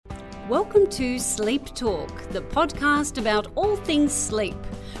Welcome to Sleep Talk, the podcast about all things sleep,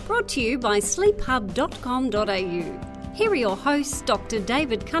 brought to you by sleephub.com.au. Here are your hosts, Dr.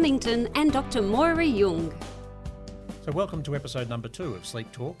 David Cunnington and Dr. Moira Jung. So welcome to episode number 2 of Sleep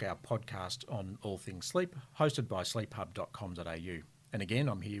Talk, our podcast on all things sleep, hosted by sleephub.com.au. And again,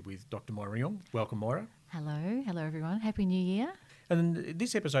 I'm here with Dr. Moira Jung. Welcome, Moira. Hello everyone. Happy New Year. And in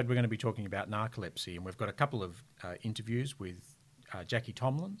this episode, we're going to be talking about narcolepsy, and we've got a couple of interviews with Jackie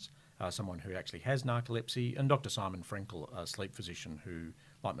Tomlins, someone who actually has narcolepsy, and Dr. Simon Frenkel, a sleep physician who,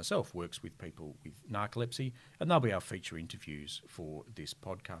 like myself, works with people with narcolepsy, and they'll be our feature interviews for this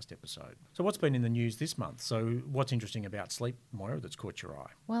podcast episode. So what's been in the news this month? So what's interesting about sleep, Moira, that's caught your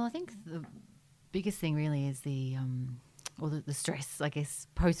eye? Well, I think the biggest thing really is the stress, I guess,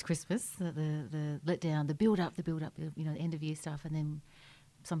 post-Christmas, the letdown, the build-up, the end of year stuff, and then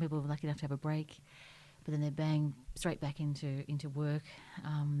some people are lucky enough to have a break, but then they're bang straight back into work,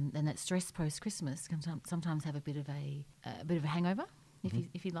 and that stress post-Christmas can sometimes have a bit of a hangover,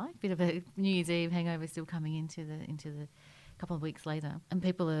 if you like, a bit of a New Year's Eve hangover still coming into the couple of weeks later. And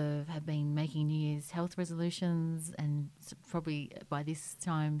people have been making New Year's health resolutions and probably by this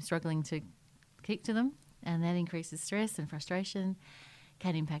time struggling to keep to them, and that increases stress and frustration,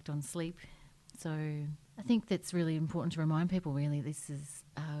 can impact on sleep. So I think that's really important to remind people, really, this is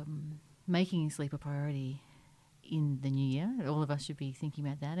making sleep a priority in the new year. All of us should be thinking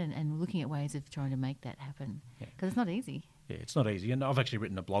about that and looking at ways of trying to make that happen, because it's not easy. Yeah, it's not easy. And I've actually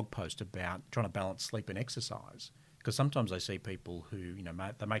written a blog post about trying to balance sleep and exercise, because sometimes I see people who,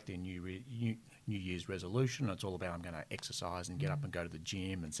 they make their New Year's resolution, and it's all about, I'm going to exercise and get up and go to the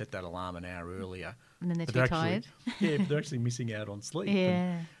gym and set that alarm an hour earlier. And then they're tired. But they're actually missing out on sleep.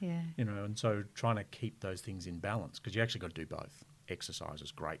 Yeah. And so trying to keep those things in balance, because you actually got to do both. Exercise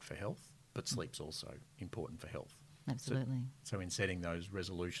is great for health, but sleep's also important for health. Absolutely. So in setting those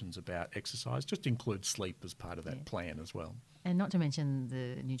resolutions about exercise, just include sleep as part of that plan as well. And not to mention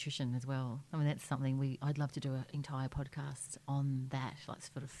the nutrition as well. I mean, that's something I'd love to do an entire podcast on that, like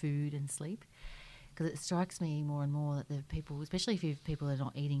sort of food and sleep, because it strikes me more and more that the people, especially if people are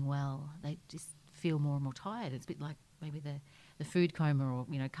not eating well, they just feel more and more tired. It's a bit like maybe the food coma or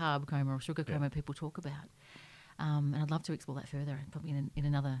carb coma or sugar coma people talk about. And I'd love to explore that further, probably in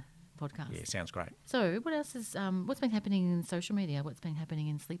another podcast. Yeah, sounds great. So what else is, what's been happening in social media? What's been happening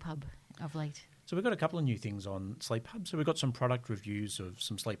in Sleep Hub of late? So we've got a couple of new things on Sleep Hub. So we've got some product reviews of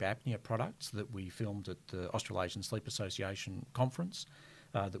some sleep apnea products that we filmed at the Australasian Sleep Association conference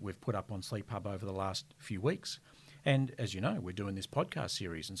that we've put up on Sleep Hub over the last few weeks. And as you know, we're doing this podcast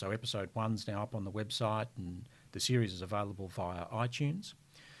series, and so episode 1's now up on the website, and the series is available via iTunes.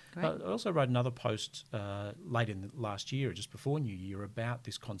 I also wrote another post late in the last year, just before New Year, about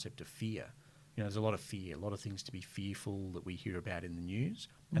this concept of fear. There's a lot of fear, a lot of things to be fearful that we hear about in the news,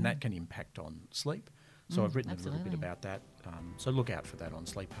 and that can impact on sleep. So I've written a little bit about that. So look out for that on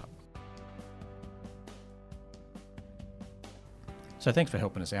Sleep Hub. So thanks for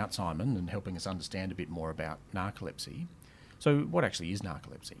helping us out, Simon, and helping us understand a bit more about narcolepsy. So what actually is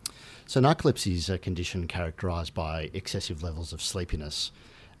narcolepsy? So narcolepsy is a condition characterised by excessive levels of sleepiness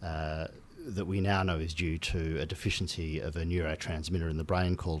that we now know is due to a deficiency of a neurotransmitter in the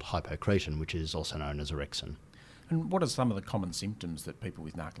brain called hypocretin, which is also known as orexin. And what are some of the common symptoms that people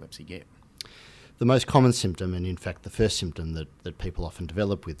with narcolepsy get? The most common symptom, and in fact the first symptom that people often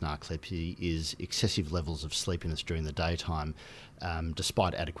develop with narcolepsy, is excessive levels of sleepiness during the daytime,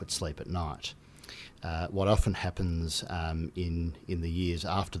 despite adequate sleep at night. What often happens in the years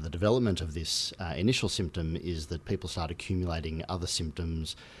after the development of this initial symptom is that people start accumulating other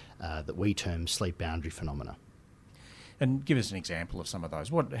symptoms that we term sleep boundary phenomena. And give us an example of some of those.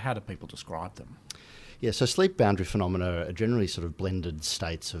 How do people describe them? Yeah, so sleep boundary phenomena are generally sort of blended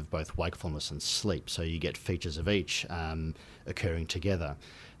states of both wakefulness and sleep, so you get features of each occurring together.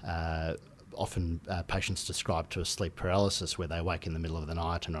 Often patients describe to us sleep paralysis, where they wake in the middle of the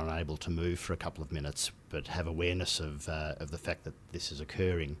night and are unable to move for a couple of minutes, but have awareness of the fact that this is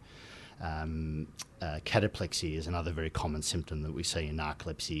occurring. Cataplexy is another very common symptom that we see in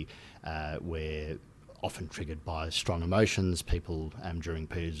narcolepsy, where often triggered by strong emotions, people during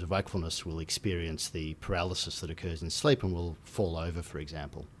periods of wakefulness will experience the paralysis that occurs in sleep and will fall over, for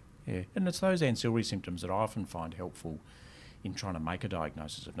example. Yeah, and it's those ancillary symptoms that I often find helpful in trying to make a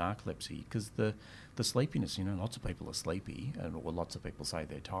diagnosis of narcolepsy, because the sleepiness, lots of people are sleepy, or lots of people say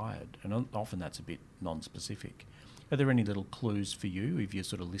they're tired, and often that's a bit non-specific. Are there any little clues for you, if you're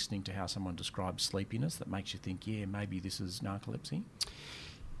sort of listening to how someone describes sleepiness, that makes you think, maybe this is narcolepsy?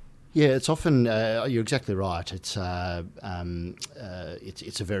 Yeah, it's often you're exactly right. It's a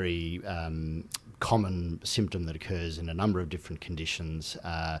very common symptom that occurs in a number of different conditions,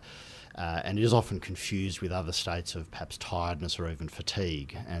 and it is often confused with other states of perhaps tiredness or even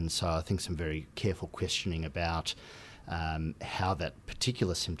fatigue. And so I think some very careful questioning about how that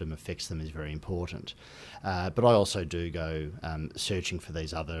particular symptom affects them is very important. But I also do go searching for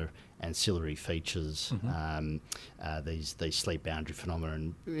these other ancillary features, these sleep boundary phenomena,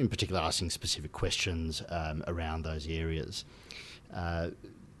 and in particular asking specific questions around those areas.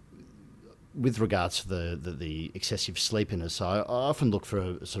 With regards to the excessive sleepiness, I often look for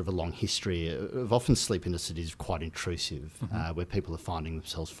a sort of a long history of often sleepiness that is quite intrusive, where people are finding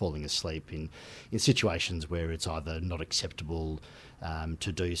themselves falling asleep in situations where it's either not acceptable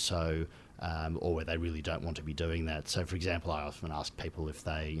to do so, or where they really don't want to be doing that. So, for example, I often ask people if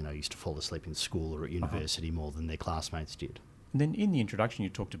they used to fall asleep in school or at university more than their classmates did. And then in the introduction, you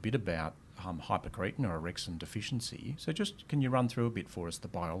talked a bit about hypocretin or orexin deficiency. So just can you run through a bit for us the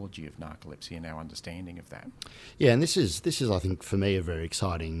biology of narcolepsy and our understanding of that? Yeah, and this is I think for me a very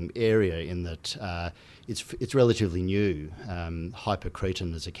exciting area in that it's relatively new.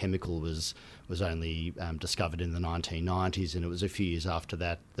 Hypocretin as a chemical was only discovered in the 1990s, and it was a few years after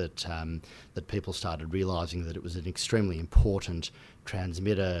that people started realising that it was an extremely important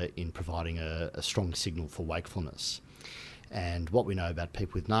transmitter in providing a strong signal for wakefulness. And what we know about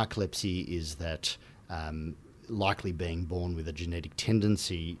people with narcolepsy is that likely being born with a genetic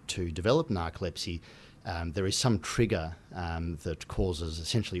tendency to develop narcolepsy, there is some trigger that causes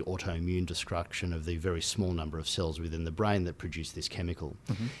essentially autoimmune destruction of the very small number of cells within the brain that produce this chemical.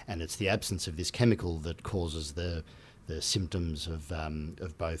 And it's the absence of this chemical that causes the symptoms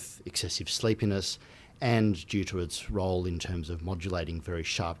of both excessive sleepiness and, due to its role in terms of modulating very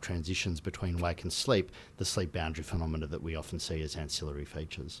sharp transitions between wake and sleep, the sleep boundary phenomena that we often see as ancillary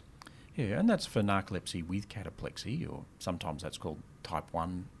features. Yeah, and that's for narcolepsy with cataplexy, or sometimes that's called type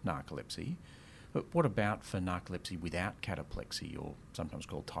 1 narcolepsy. But what about for narcolepsy without cataplexy, or sometimes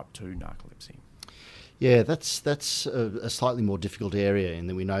called type 2 narcolepsy? Yeah, that's a slightly more difficult area in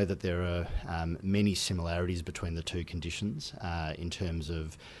that we know that there are many similarities between the two conditions in terms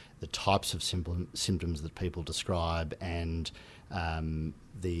of the types of symptoms that people describe and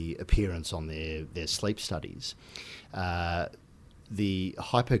the appearance on their sleep studies. The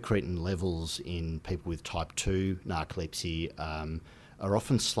hypocretin levels in people with type 2 narcolepsy are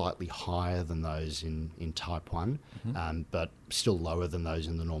often slightly higher than those in type 1, but still lower than those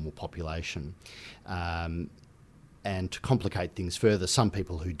in the normal population. And to complicate things further, some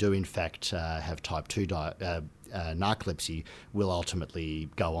people who do in fact have type 2 narcolepsy will ultimately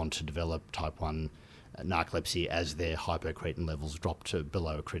go on to develop type 1 narcolepsy as their hypocretin levels drop to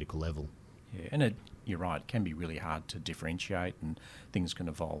below a critical level. Yeah, and you're right, it can be really hard to differentiate and things can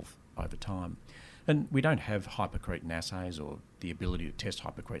evolve over time. And we don't have hypocretin assays or the ability to test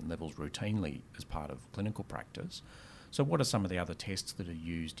hypocretin levels routinely as part of clinical practice. So what are some of the other tests that are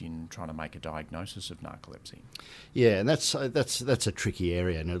used in trying to make a diagnosis of narcolepsy? Yeah, and that's a tricky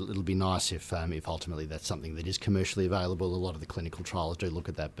area, and it'll be nice if ultimately that's something that is commercially available. A lot of the clinical trials do look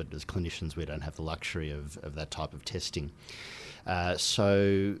at that, but as clinicians we don't have the luxury of that type of testing.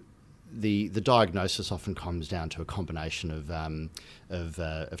 So the diagnosis often comes down to a combination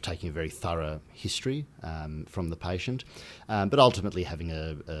of taking a very thorough history from the patient, but ultimately having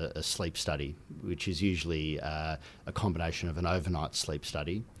a sleep study, which is usually a combination of an overnight sleep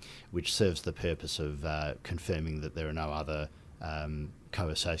study, which serves the purpose of confirming that there are no other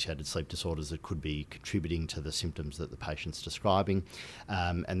co-associated sleep disorders that could be contributing to the symptoms that the patient's describing,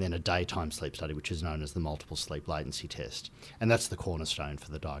 and then a daytime sleep study, which is known as the multiple sleep latency test. And that's the cornerstone for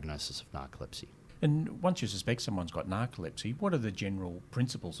the diagnosis of narcolepsy. And once you suspect someone's got narcolepsy, what are the general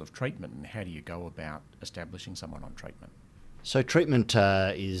principles of treatment and how do you go about establishing someone on treatment? So treatment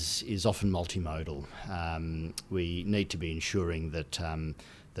is often multimodal. We need to be ensuring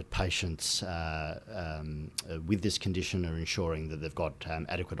that patients with this condition are ensuring that they've got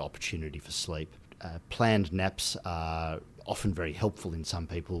adequate opportunity for sleep. Planned naps are often very helpful in some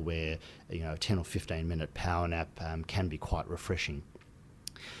people where a 10 or 15 minute power nap can be quite refreshing.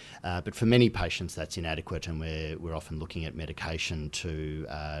 But for many patients that's inadequate, and we're often looking at medication to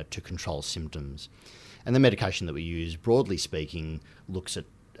control symptoms. And the medication that we use, broadly speaking, looks at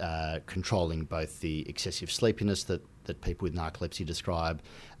controlling both the excessive sleepiness that people with narcolepsy describe,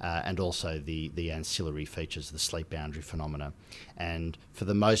 and also the ancillary features, the sleep boundary phenomena. And for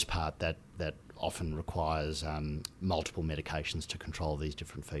the most part, that often requires multiple medications to control these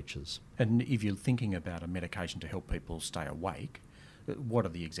different features. And if you're thinking about a medication to help people stay awake, what are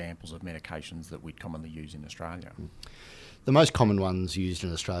the examples of medications that we'd commonly use in Australia? The most common ones used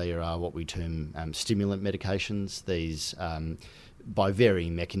in Australia are what we term stimulant medications. These by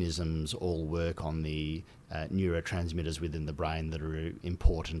varying mechanisms, all work on the neurotransmitters within the brain that are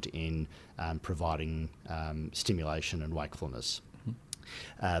important in providing stimulation and wakefulness.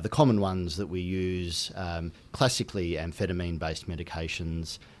 The common ones that we use, classically amphetamine-based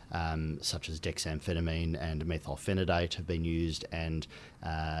medications, such as dexamphetamine and methylphenidate have been used, and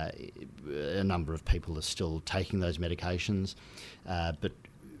a number of people are still taking those medications. But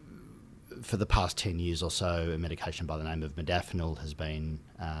for the past 10 years or so, a medication by the name of modafinil has been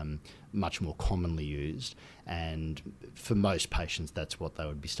much more commonly used, and for most patients that's what they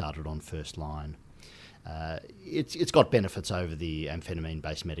would be started on first line. It's got benefits over the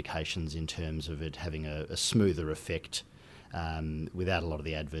amphetamine-based medications in terms of it having a smoother effect without a lot of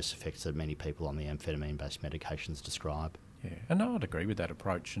the adverse effects that many people on the amphetamine-based medications describe. Yeah, and I'd agree with that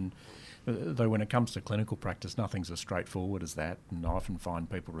approach. And though when it comes to clinical practice, nothing's as straightforward as that. And I often find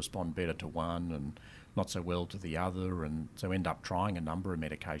people respond better to one and not so well to the other, and so end up trying a number of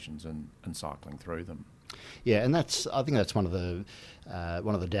medications and cycling through them. Yeah, and I think that's one of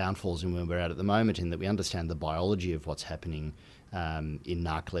the downfalls in where we're at the moment, in that we understand the biology of what's happening in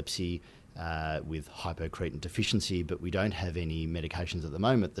narcolepsy with hypocretin deficiency, but we don't have any medications at the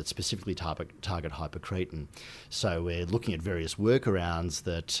moment that specifically target hypocretin. So we're looking at various workarounds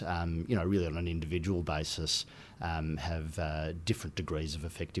that, really on an individual basis have different degrees of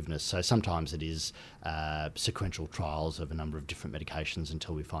effectiveness. So sometimes it is sequential trials of a number of different medications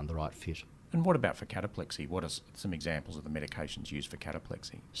until we find the right fit. And what about for cataplexy? What are some examples of the medications used for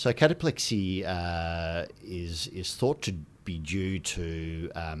cataplexy? So cataplexy is thought to be due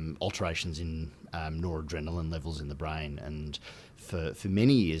to alterations in noradrenaline levels in the brain, and for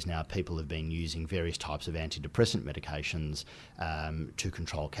many years now people have been using various types of antidepressant medications to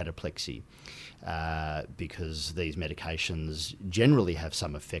control cataplexy because these medications generally have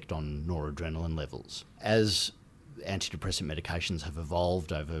some effect on noradrenaline levels. As antidepressant medications have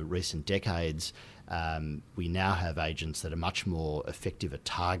evolved over recent decades, we now have agents that are much more effective at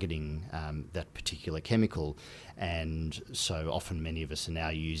targeting that particular chemical, and so often many of us are now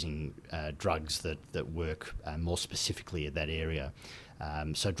using drugs that work more specifically at that area.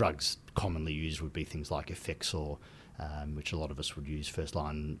 So drugs commonly used would be things like Effexor, which a lot of us would use first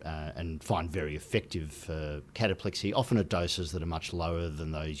line and find very effective for cataplexy, often at doses that are much lower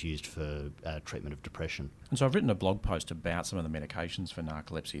than those used for treatment of depression. And so I've written a blog post about some of the medications for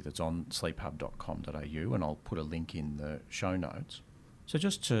narcolepsy that's on sleephub.com.au, and I'll put a link in the show notes. So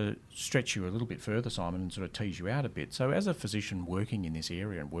just to stretch you a little bit further, Simon, and sort of tease you out a bit, so as a physician working in this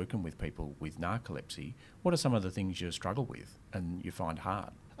area and working with people with narcolepsy, what are some of the things you struggle with and you find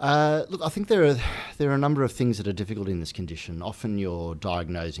hard? Look, I think there are a number of things that are difficult in this condition. Often you're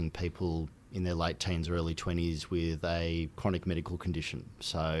diagnosing people in their late teens or early 20s with a chronic medical condition.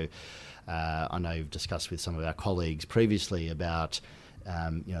 So I know you've discussed with some of our colleagues previously about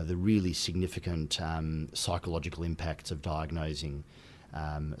the really significant psychological impacts of diagnosing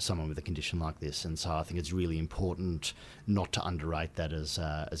someone with a condition like this, and so I think it's really important not to underrate that as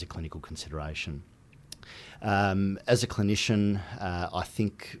a clinical consideration. As a clinician, I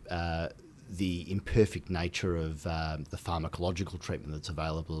think the imperfect nature of the pharmacological treatment that's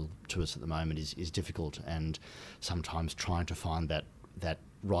available to us at the moment is difficult, and sometimes trying to find that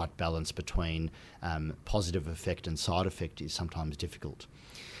right balance between positive effect and side effect is sometimes difficult.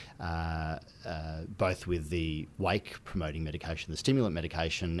 Both with the wake promoting medication, the stimulant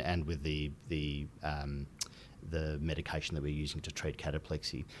medication, and with the medication that we're using to treat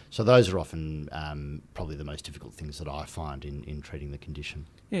cataplexy. So those are often probably the most difficult things that I find in treating the condition.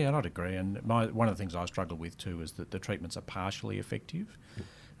 Yeah, and I'd agree. And one of the things I struggle with too is that the treatments are partially effective,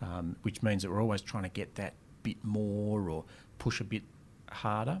 which means that we're always trying to get that bit more or push a bit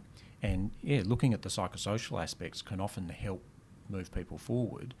harder. And yeah, looking at the psychosocial aspects can often help move people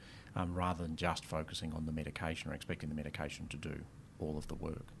forward rather than just focusing on the medication or expecting the medication to do all of the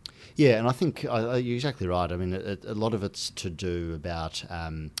work. Yeah, and I think you're exactly right. I mean, a lot of it's to do about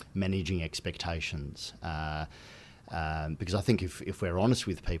managing expectations. Because I think if we're honest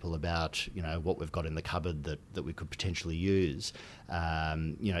with people about what we've got in the cupboard that we could potentially use,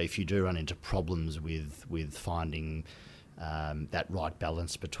 if you do run into problems with finding that right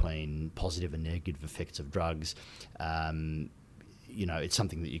balance between positive and negative effects of drugs, it's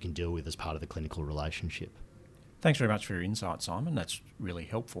something that you can deal with as part of the clinical relationship. Thanks very much for your insight, Simon. That's really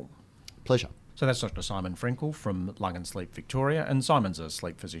helpful. Pleasure. So that's Dr. Simon Frenkel from Lung and Sleep Victoria, and Simon's a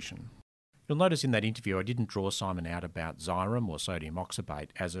sleep physician. You'll notice in that interview I didn't draw Simon out about Xyrem or sodium oxybate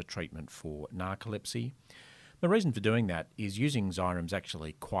as a treatment for narcolepsy. The reason for doing that is using Xyrem's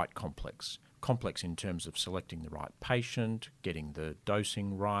actually quite complex. Complex in terms of selecting the right patient, getting the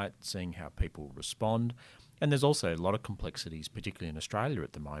dosing right, seeing how people respond, And there's also a lot of complexities, particularly in Australia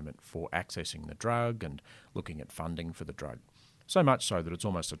at the moment, for accessing the drug and looking at funding for the drug. So much so that it's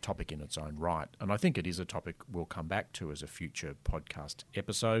almost a topic in its own right. And I think it is a topic we'll come back to as a future podcast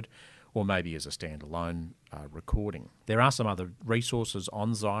episode, or maybe as a standalone recording. There are some other resources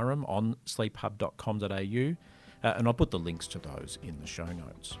on Xyrem on sleephub.com.au, and I'll put the links to those in the show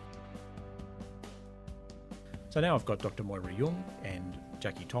notes. So now I've got Dr. Moira Jung and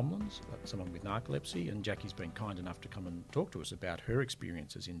Jackie Tomlins, someone with narcolepsy, and Jackie's been kind enough to come and talk to us about her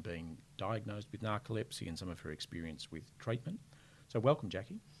experiences in being diagnosed with narcolepsy and some of her experience with treatment. So welcome,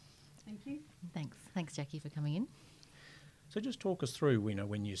 Jackie. Thank you. Thanks, Jackie, for coming in. So just talk us through,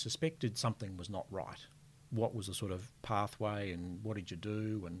 when you suspected something was not right, what was the sort of pathway and what did you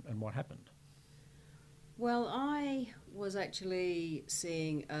do and what happened? Well, I was actually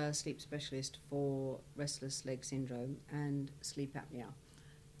seeing a sleep specialist for restless leg syndrome and sleep apnea.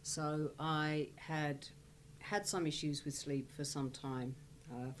 So I had some issues with sleep for some time,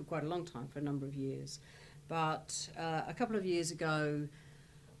 for quite a long time, for a number of years. But a couple of years ago,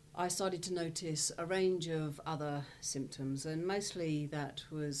 I started to notice a range of other symptoms, and mostly that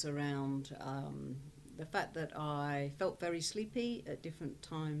was around the fact that I felt very sleepy at different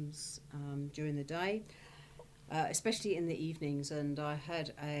times during the day, especially in the evenings. And I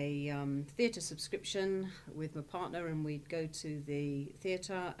had a theatre subscription with my partner, and we'd go to the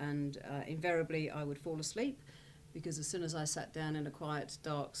theatre, and invariably I would fall asleep, because as soon as I sat down in a quiet,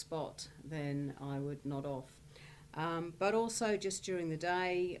 dark spot, then I would nod off. But also just during the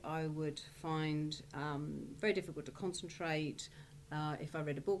day, I would find very difficult to concentrate. If I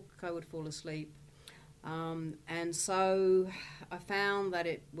read a book, I would fall asleep. And so I found that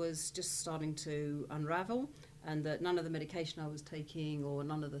it was just starting to unravel, and that none of the medication I was taking or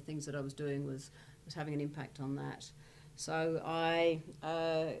none of the things that I was doing was having an impact on that. So I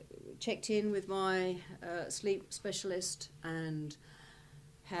checked in with my sleep specialist and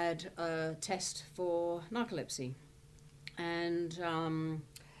had a test for narcolepsy. And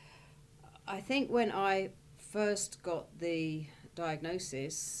I think when I first got the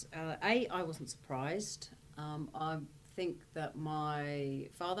diagnosis, I wasn't surprised. I think that my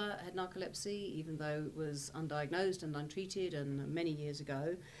father had narcolepsy, even though it was undiagnosed and untreated and many years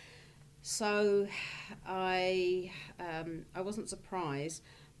ago. So I wasn't surprised,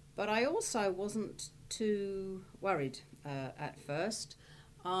 but I also wasn't too worried at first.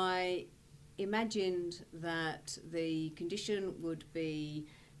 I imagined that the condition would be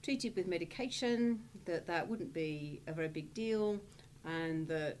treated with medication, that wouldn't be a very big deal, and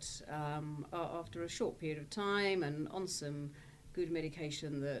that after a short period of time and on some good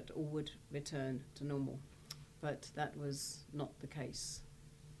medication that all would return to normal. But that was not the case.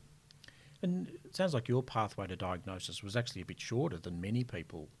 And it sounds like your pathway to diagnosis was actually a bit shorter than many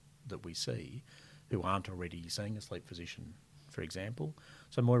people that we see who aren't already seeing a sleep physician, for example.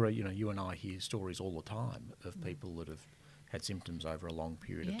 So Moira, you and I hear stories all the time of people that have had symptoms over a long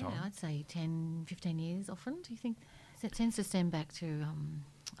period of time. Yeah, I'd say 10, 15 years often. Do you think? It tends to stem back to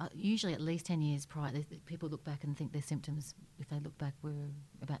usually at least 10 years prior. People look back and think their symptoms, if they look back, were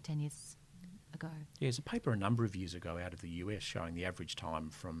about 10 years ago. Yeah, there's a paper a number of years ago out of the US showing the average time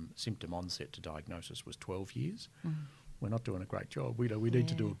from symptom onset to diagnosis was 12 years. Mm. We're not doing a great job. We need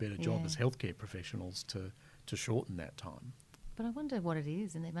to do a better job as healthcare professionals to shorten that time. But I wonder what it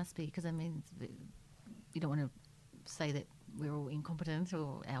is, and there must be, because you don't want to say that we're all incompetent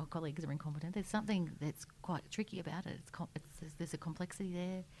or our colleagues are incompetent. There's something that's quite tricky about it. There's a complexity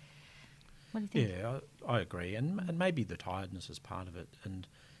there. What do you think? Yeah, I agree, and maybe the tiredness is part of it. And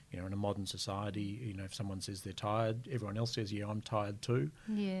in a modern society, if someone says they're tired, everyone else says, "Yeah, I'm tired too."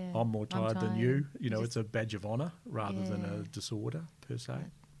 Yeah, I'm more tired than you. It's a badge of honour rather than a disorder per se.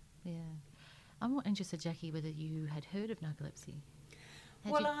 Yeah, I'm more interested, Jackie, whether you had heard of narcolepsy.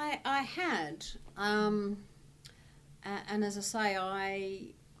 I had. And as I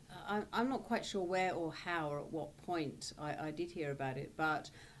say, I'm not quite sure where or how or at what point I did hear about it, but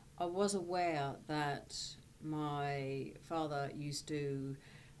I was aware that my father used to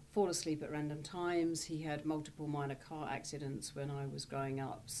fall asleep at random times. He had multiple minor car accidents when I was growing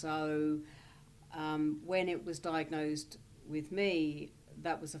up. So when it was diagnosed with me,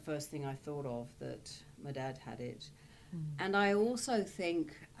 that was the first thing I thought of, that my dad had it. Mm. And I also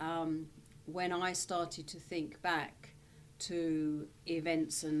think when I started to think back to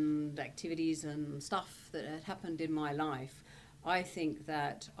events and activities and stuff that had happened in my life, I think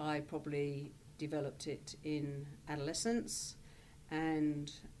that I probably developed it in adolescence,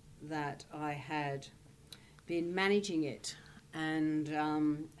 and that I had been managing it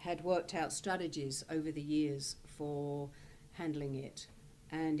and had worked out strategies over the years for handling it.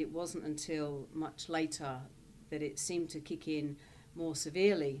 and it wasn't until much later that it seemed to kick in more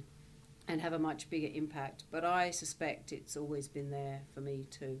severely and have a much bigger impact. But I suspect it's always been there for me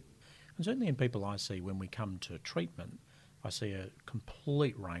too. And certainly in people I see when we come to treatment, I see a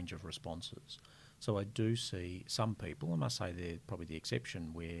complete range of responses. So I do see some people, I must say they're probably the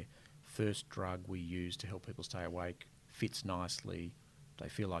exception, where first drug we use to help people stay awake fits nicely, they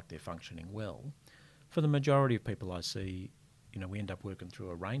feel like they're functioning well. For the majority of people I see, we end up working through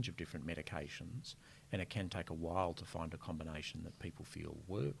a range of different medications, and it can take a while to find a combination that people feel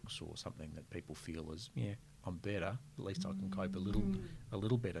works, or something that people feel is, I'm better, at least I can cope a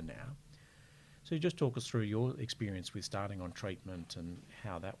little better now. So you just talk us through your experience with starting on treatment and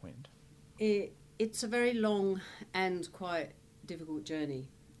how that went. It's a very long and quite difficult journey.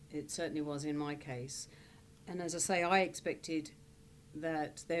 It certainly was in my case. And as I say, I expected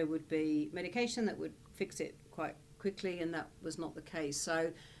that there would be medication that would fix it quite quickly, and that was not the case.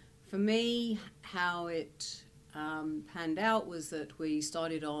 So for me, how it panned out was that we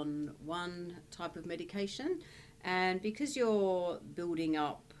started on one type of medication, and because you're building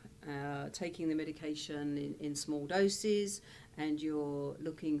up taking the medication in small doses, and you're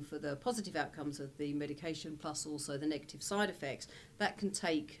looking for the positive outcomes of the medication plus also the negative side effects, that can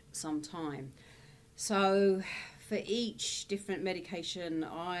take some time. So for each different medication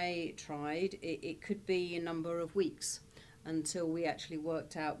I tried, it could be a number of weeks until we actually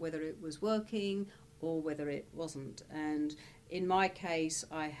worked out whether it was working or whether it wasn't. And in my case,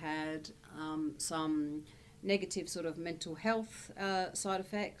 I had some negative sort of mental health side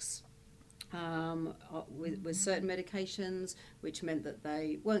effects with certain medications, which meant that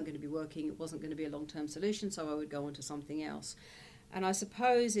they weren't going to be working, it wasn't going to be a long-term solution, so I would go on to something else. And I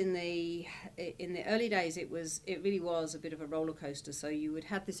suppose in the early days it really was a bit of a roller coaster. So you would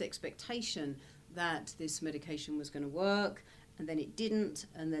have this expectation that this medication was going to work, and then it didn't,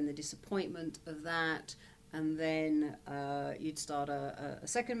 and then the disappointment of that, and then you'd start a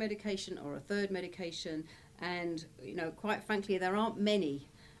second medication or a third medication, and quite frankly there aren't many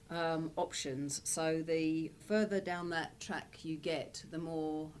options. So the further down that track you get, the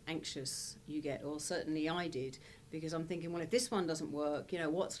more anxious you get, or certainly I did. Because I'm thinking, well, if this one doesn't work,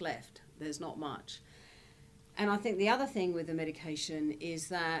 what's left? There's not much. And I think the other thing with the medication is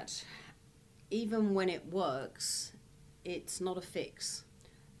that even when it works, it's not a fix.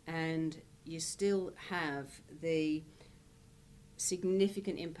 And you still have the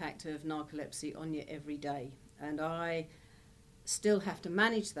significant impact of narcolepsy on you every day. And I still have to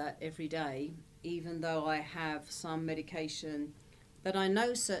manage that every day, even though I have some medication that I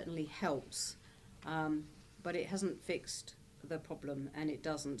know certainly helps. But it hasn't fixed the problem, and it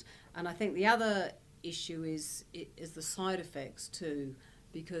doesn't. And I think the other issue is the side effects too,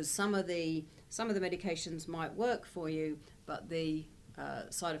 because some of the medications might work for you, but the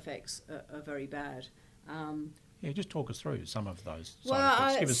side effects are very bad. Just talk us through some of those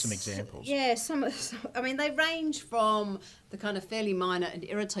side effects. Give us some examples. Yeah, they range from the kind of fairly minor and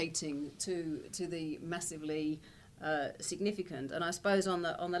irritating to the massively significant. And I suppose on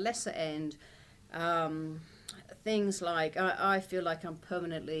the lesser end, things like I feel like I'm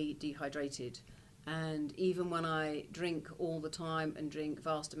permanently dehydrated, and even when I drink all the time and drink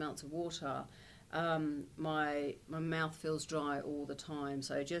vast amounts of water, my mouth feels dry all the time.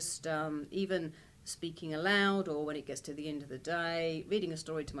 So just even speaking aloud, or when it gets to the end of the day, reading a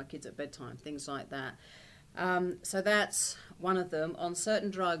story to my kids at bedtime, things like that. So that's one of them. On certain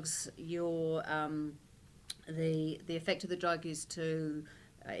drugs, the effect of the drug is to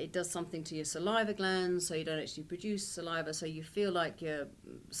it does something to your saliva glands, so you don't actually produce saliva, so you feel like you're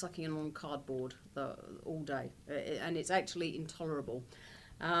sucking on cardboard all day, and it's actually intolerable.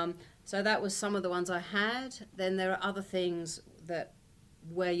 So that was some of the ones I had. Then there are other things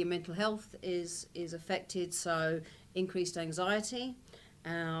where your mental health is affected, so increased anxiety.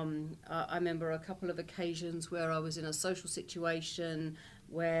 I remember a couple of occasions where I was in a social situation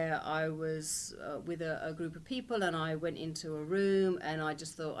where I was with a group of people, and I went into a room, and I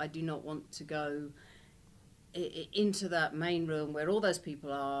just thought, I do not want to go into that main room where all those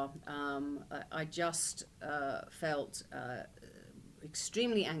people are. I just felt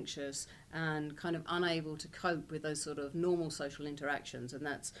extremely anxious and kind of unable to cope with those sort of normal social interactions, and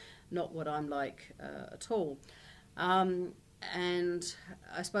that's not what I'm like at all. And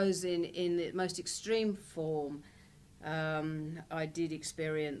I suppose in the most extreme form, I did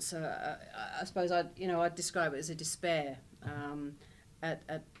experience, I suppose I'd describe it as a despair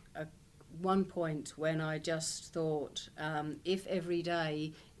at one point when I just thought, if every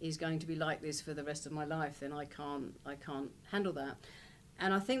day is going to be like this for the rest of my life, then I can't handle that.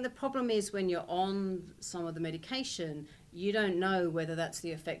 And I think the problem is when you're on some of the medication, you don't know whether that's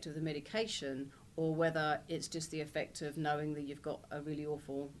the effect of the medication or whether it's just the effect of knowing that you've got a really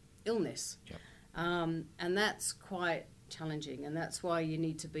awful illness. Yep. And that's quite challenging, and that's why you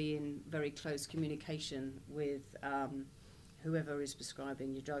need to be in very close communication with whoever is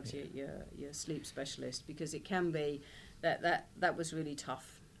prescribing your drugs, your sleep specialist, because it can be that was really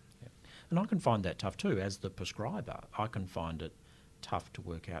tough. Yep. And I can find that tough too. As the prescriber, I can find it tough to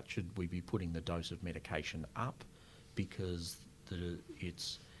work out, should we be putting the dose of medication up because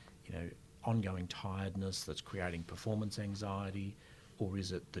it's, you know, ongoing tiredness that's creating performance anxiety, or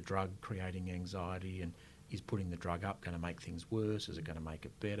is it the drug creating anxiety, and is putting the drug up going to make things worse? Is it going to make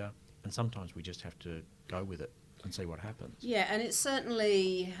it better? And sometimes we just have to go with it and see what happens. Yeah, and it's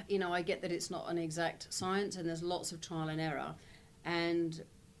certainly, you know, I get that it's not an exact science and there's lots of trial and error. And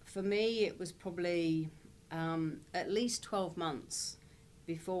for me, it was probably at least 12 months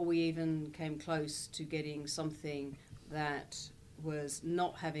before we even came close to getting something that was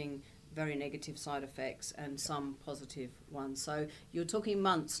not having very negative side effects and some positive ones. So you're talking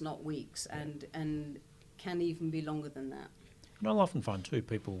months, not weeks, and can even be longer than that. And I'll often find too,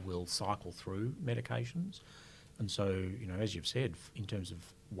 people will cycle through medications. And so, you know, as you've said, in terms of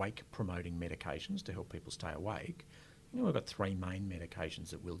wake-promoting medications to help people stay awake, you know, we've got 3 main medications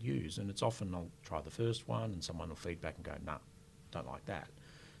that we'll use, and it's often I'll try the first one and someone will feed back and go, nah, don't like that.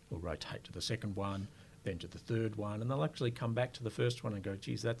 We'll rotate to the second one, then to the third one, and they'll actually come back to the first one and go,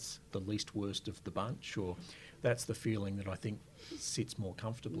 geez, that's the least worst of the bunch, or that's the feeling that I think sits more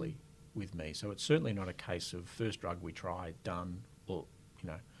comfortably with me. So it's certainly not a case of first drug we try, done, or, you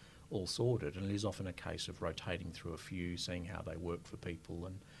know, all sorted, and it is often a case of rotating through a few, seeing how they work for people,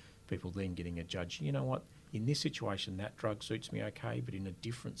 and people then getting a judge, you know what, in this situation that drug suits me okay, but in a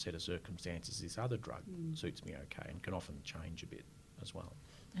different set of circumstances this other drug suits me okay, and can often change a bit as well.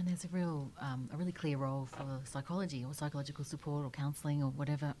 And there's a really clear role for psychology or psychological support or counselling or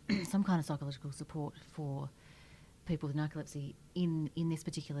whatever, some kind of psychological support for people with narcolepsy in this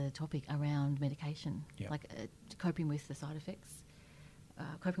particular topic around medication, like coping with the side effects,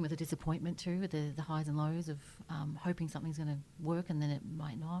 coping with the disappointment too, the highs and lows of hoping something's going to work and then it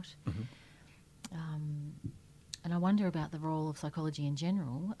might not. And I wonder about the role of psychology in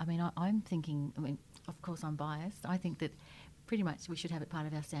general. I mean, I'm thinking, of course I'm biased, I think that pretty much we should have it part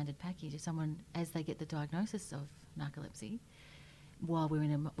of our standard package. If someone, as they get the diagnosis of narcolepsy, while we're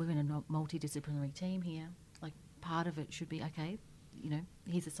in a multidisciplinary team here, like part of it should be, okay, you know,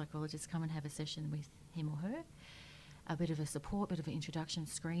 here's a psychologist, come and have a session with him or her, a bit of a support, bit of an introduction,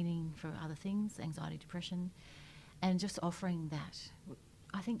 screening for other things, anxiety, depression, and just offering that.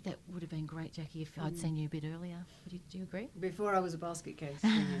 I think that would have been great, Jackie, if I'd seen you a bit earlier. Do you agree? Before I was a basket case.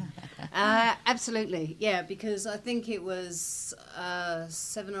 Absolutely, yeah, because I think it was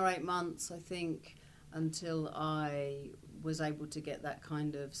 7 or 8 months, I think, until I was able to get that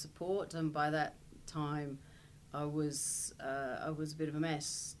kind of support, and by that time I was a bit of a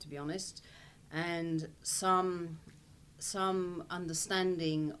mess, to be honest, and some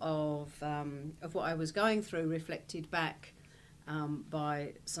understanding of what I was going through reflected back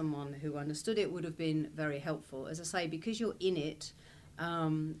by someone who understood it would have been very helpful. As I say, because you're in it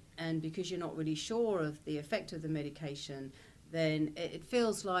and because you're not really sure of the effect of the medication, then it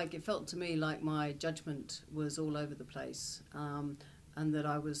felt to me like my judgment was all over the place, and that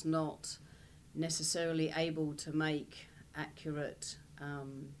I was not necessarily able to make accurate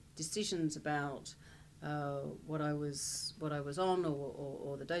decisions about what I was on,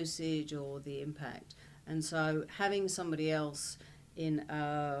 or the dosage or the impact. And so having somebody else in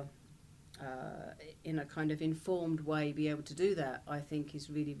a kind of informed way be able to do that, I think, is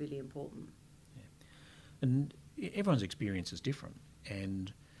really, really important. Yeah. And everyone's experience is different.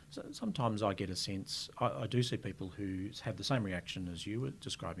 And so sometimes I get a sense, I do see people who have the same reaction as you were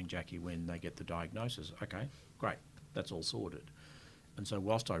describing, Jackie, when they get the diagnosis. Okay, great, that's all sorted. And so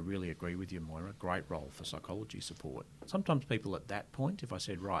whilst I really agree with you, Moira, great role for psychology support, sometimes people at that point, if I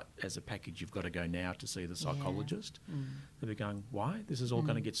said, right, as a package you've got to go now to see the psychologist, they'd be going, why? This is all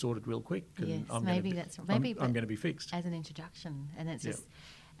going to get sorted real quick. And yes, I'm maybe I'm going to be fixed. As an introduction. And it's just,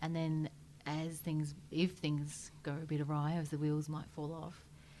 and then if things go a bit awry, as the wheels might fall off,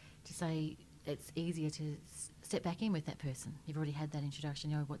 to say it's easier to step back in with that person. You've already had that introduction,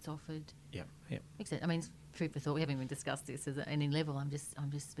 you know what's offered. Yeah. I mean, food for thought. We haven't even discussed this at any level. I'm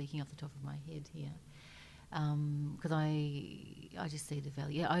just speaking off the top of my head here, because I just see the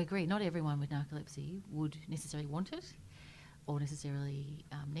value. Yeah, I agree. Not everyone with narcolepsy would necessarily want it, or necessarily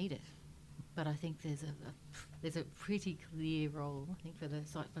need it. But I think there's a pretty clear role, I think, for the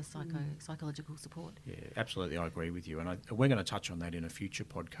psychological support. Yeah, absolutely, I agree with you. And we're going to touch on that in a future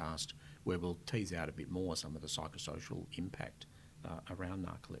podcast where we'll tease out a bit more some of the psychosocial impact around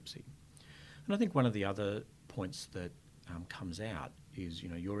narcolepsy. And I think one of the other points that comes out is,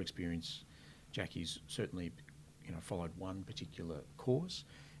 your experience, Jackie's certainly, followed one particular course,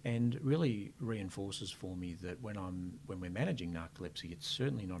 and really reinforces for me that when we're managing narcolepsy, it's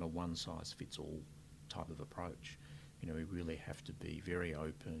certainly not a one-size-fits-all type of approach. We really have to be very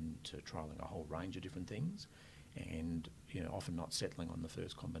open to trialling a whole range of different things, and often not settling on the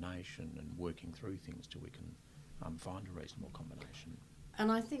first combination and working through things till we can find a reasonable combination.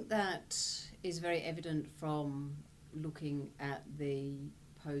 And I think that is very evident from looking at the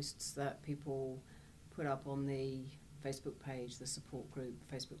posts that people put up on the Facebook page, the support group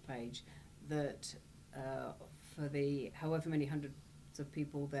Facebook page, that for the however many hundreds of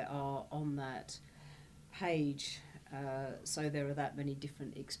people there are on that page, so there are that many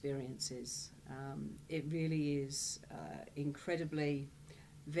different experiences. It really is incredibly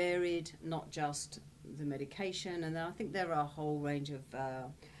varied, not just the medication, and I think there are a whole range of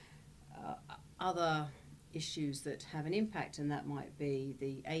other issues that have an impact, and that might be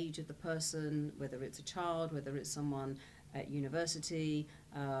the age of the person, whether it's a child, whether it's someone at university,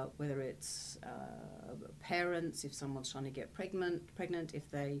 whether it's parents, if someone's trying to get pregnant, if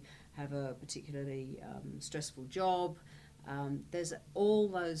they have a particularly stressful job. There's all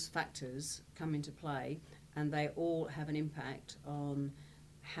those factors come into play, and they all have an impact on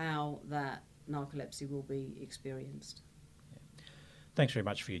how that narcolepsy will be experienced. Thanks very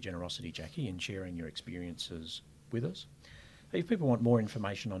much for your generosity, Jackie, in sharing your experiences with us. If people want more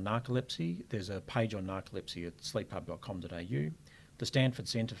information on narcolepsy, there's a page on narcolepsy at sleephub.com.au. The Stanford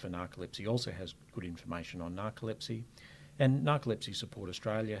Centre for Narcolepsy also has good information on narcolepsy. And Narcolepsy Support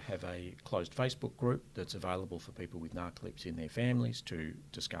Australia have a closed Facebook group that's available for people with narcolepsy and their families to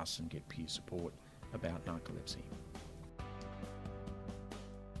discuss and get peer support about narcolepsy.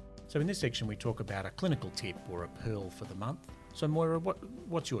 So in this section we talk about a clinical tip or a pearl for the month. So Moira,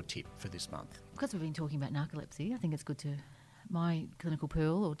 what's your tip for this month? Because we've been talking about narcolepsy, I think it's good to... My clinical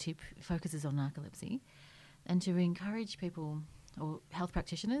pearl or tip focuses on narcolepsy, and to encourage people or health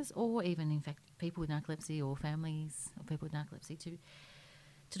practitioners, or even in fact people with narcolepsy or families of people with narcolepsy,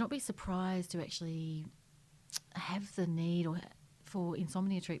 to not be surprised to actually have the need for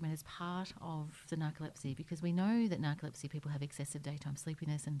insomnia treatment as part of the narcolepsy, because we know that narcolepsy people have excessive daytime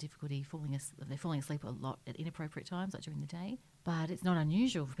sleepiness and difficulty they're falling asleep a lot at inappropriate times, like during the day. But it's not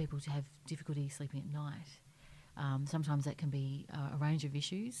unusual for people to have difficulty sleeping at night. Sometimes that can be a range of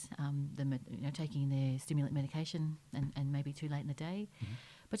issues, taking their stimulant medication and maybe too late in the day. Mm-hmm.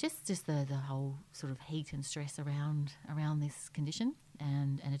 But just the whole sort of heat and stress around this condition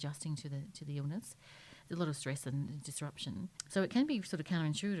and adjusting to the illness. A lot of stress and disruption. So it can be sort of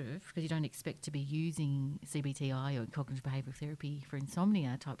counterintuitive because you don't expect to be using CBTI or cognitive behavioural therapy for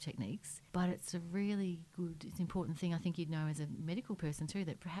insomnia type techniques, but it's important thing I think you'd know as a medical person too,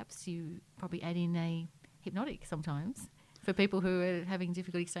 that perhaps you probably add in a hypnotic sometimes for people who are having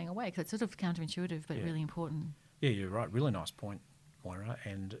difficulty staying awake. So it's sort of counterintuitive but really important. Yeah, you're right. Really nice point, Moira.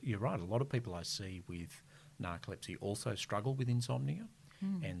 And you're right, a lot of people I see with narcolepsy also struggle with insomnia.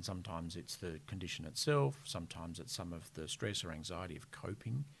 And sometimes it's the condition itself, sometimes it's some of the stress or anxiety of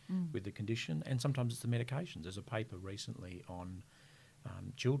coping with the condition, and sometimes it's the medications. There's a paper recently on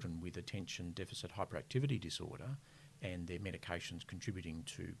children with attention deficit hyperactivity disorder and their medications contributing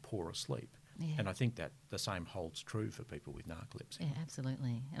to poorer sleep. Yeah. And I think that the same holds true for people with narcolepsy. Yeah,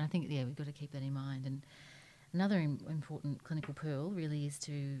 absolutely. And I think, we've got to keep that in mind. And another important clinical pearl really is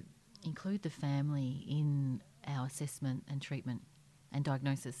to include the family in our assessment and treatment and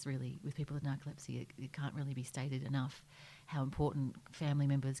diagnosis, really, with people with narcolepsy. It can't really be stated enough how important family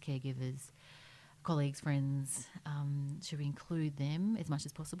members, caregivers, colleagues, friends, to include them as much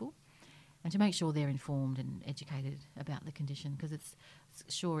as possible, and to make sure they're informed and educated about the condition, because it's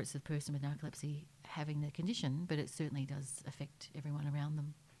the person with narcolepsy having the condition, but it certainly does affect everyone around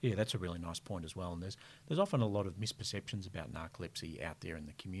them. Yeah, that's a really nice point as well. And there's often a lot of misperceptions about narcolepsy out there in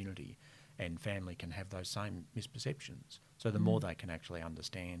the community, and family can have those same misperceptions. So the more they can actually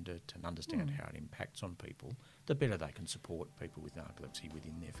understand it and understand how it impacts on people, the better they can support people with narcolepsy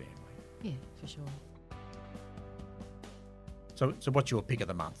within their family. Yeah, for sure. So what's your pick of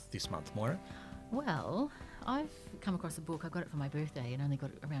the month this month, Moira? Well, I've come across a book. I got it for my birthday and only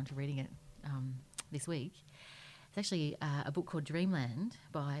got around to reading it this week. It's actually a book called Dreamland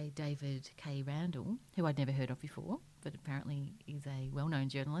by David K. Randall, who I'd never heard of before, but apparently is a well-known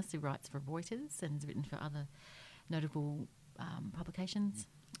journalist who writes for Reuters and has written for other notable publications.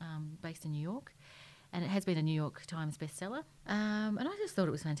 based in New York. And it has been a New York Times bestseller. And I just thought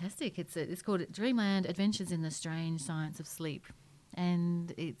it was fantastic. It's called Dreamland: Adventures in the Strange Science of Sleep.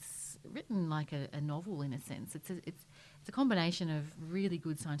 And it's written like a novel in a sense. It's a combination of really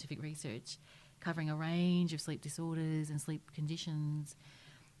good scientific research covering a range of sleep disorders and sleep conditions,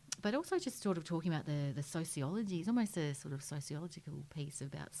 but also just sort of talking about the sociology. It's almost a sort of sociological piece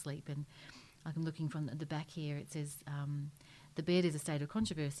about sleep. And like I'm looking from the back here, it says the bed is a state of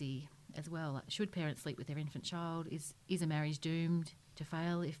controversy as well. Should parents sleep with their infant child? Is a marriage doomed to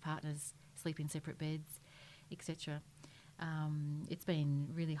fail if partners sleep in separate beds, etc.? It's been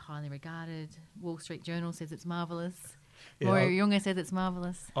really highly regarded. Wall Street Journal says it's marvellous. Yeah, Moira Junge said it's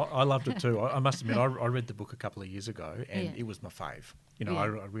marvellous. I loved it too. I must admit, I read the book a couple of years ago, and it was my fave. I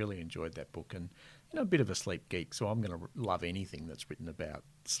really enjoyed that book, and a bit of a sleep geek, so I'm going to love anything that's written about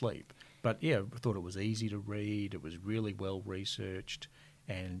sleep. But I thought it was easy to read. It was really well researched,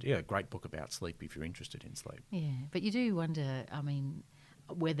 and a great book about sleep if you're interested in sleep. Yeah, but you do wonder. I mean,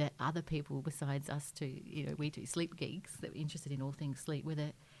 whether other people besides us two, we two sleep geeks that are interested in all things sleep,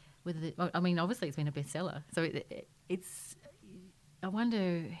 obviously it's been a bestseller, so it's. I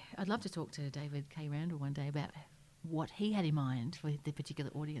wonder. I'd love to talk to David K. Randall one day about what he had in mind for the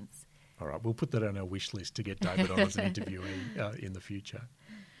particular audience. All right, we'll put that on our wish list to get David on as an interviewee in the future.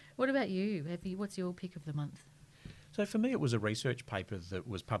 What about you? What's your pick of the month? So for me, it was a research paper that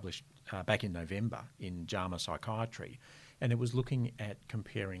was published back in November in JAMA Psychiatry, and it was looking at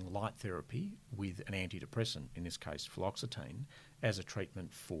comparing light therapy with an antidepressant, in this case fluoxetine, as a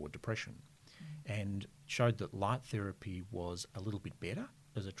treatment for depression, and showed that light therapy was a little bit better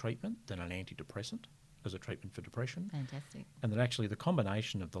as a treatment than an antidepressant as a treatment for depression. Fantastic. And that actually the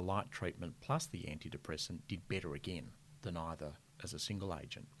combination of the light treatment plus the antidepressant did better again than either as a single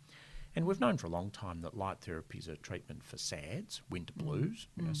agent. And we've known for a long time that light therapy is a treatment for SADS, winter blues,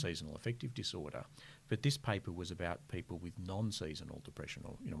 seasonal affective disorder. But this paper was about people with non-seasonal depression,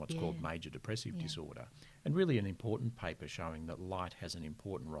 or what's called major depressive disorder. And really an important paper showing that light has an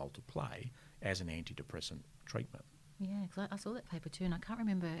important role to play as an antidepressant treatment. Yeah, because I saw that paper too, and I can't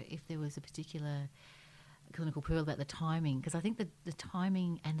remember if there was a particular clinical pearl about the timing, because I think the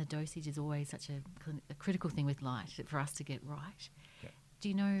timing and the dosage is always such a critical thing with light for us to get right. Yeah. Do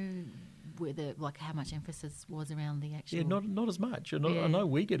you know whether, how much emphasis was around the actual... Yeah, not as much. I know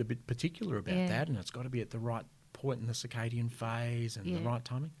we get a bit particular about that, and it's got to be at the right point in the circadian phase and the right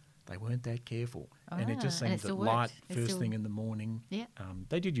timing. They weren't that careful. And it just seemed that light first thing in the morning,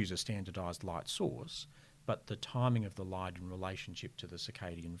 they did use a standardised light source, but the timing of the light in relationship to the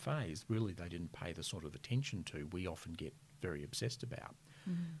circadian phase, really they didn't pay the sort of attention to we often get very obsessed about.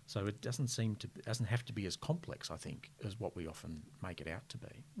 Mm-hmm. So it doesn't have to be as complex, I think, as what we often make it out to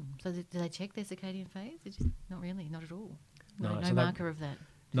be. So do they check their circadian phase? It's just not really, not at all. No marker of that.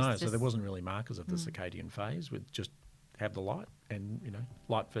 So there wasn't really markers of the circadian phase. We'd just have the light and,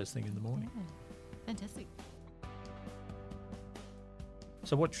 light first thing in the morning. Yeah. Fantastic.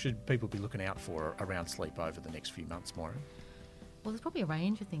 So what should people be looking out for around sleep over the next few months, Moira? Well, there's probably a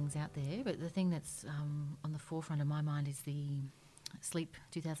range of things out there, but the thing that's on the forefront of my mind is the Sleep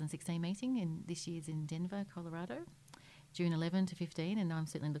 2016 meeting, and this year's in Denver, Colorado, June 11 to 15, and I'm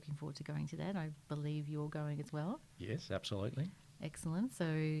certainly looking forward to going to that. I believe you're going as well. Yes, absolutely. Excellent.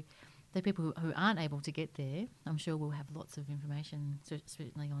 So the people who aren't able to get there, I'm sure we'll have lots of information,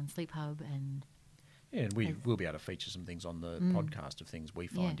 certainly on Sleep Hub and... Yeah, and we'll be able to feature some things on the podcast of things we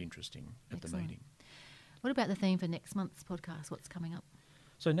find interesting at the meeting. What about the theme for next month's podcast? What's coming up?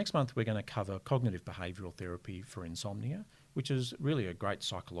 So next month we're going to cover cognitive behavioural therapy for insomnia, which is really a great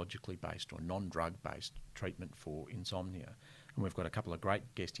psychologically based or non-drug based treatment for insomnia. And we've got a couple of great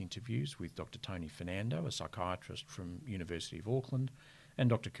guest interviews with Dr. Tony Fernando, a psychiatrist from University of Auckland, and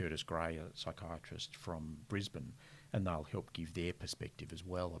Dr. Curtis Gray, a psychiatrist from Brisbane, and they'll help give their perspective as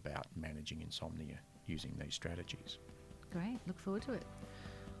well about managing insomnia using these strategies. Great, look forward to it.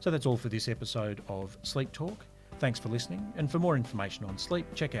 So that's all for this episode of Sleep Talk. Thanks for listening, and for more information on sleep,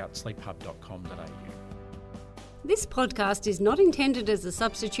 check out sleephub.com.au. This podcast is not intended as a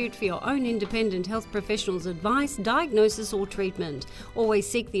substitute for your own independent health professional's advice, diagnosis or treatment. Always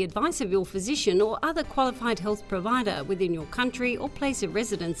seek the advice of your physician or other qualified health provider within your country or place of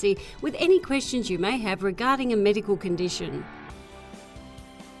residency with any questions you may have regarding a medical condition.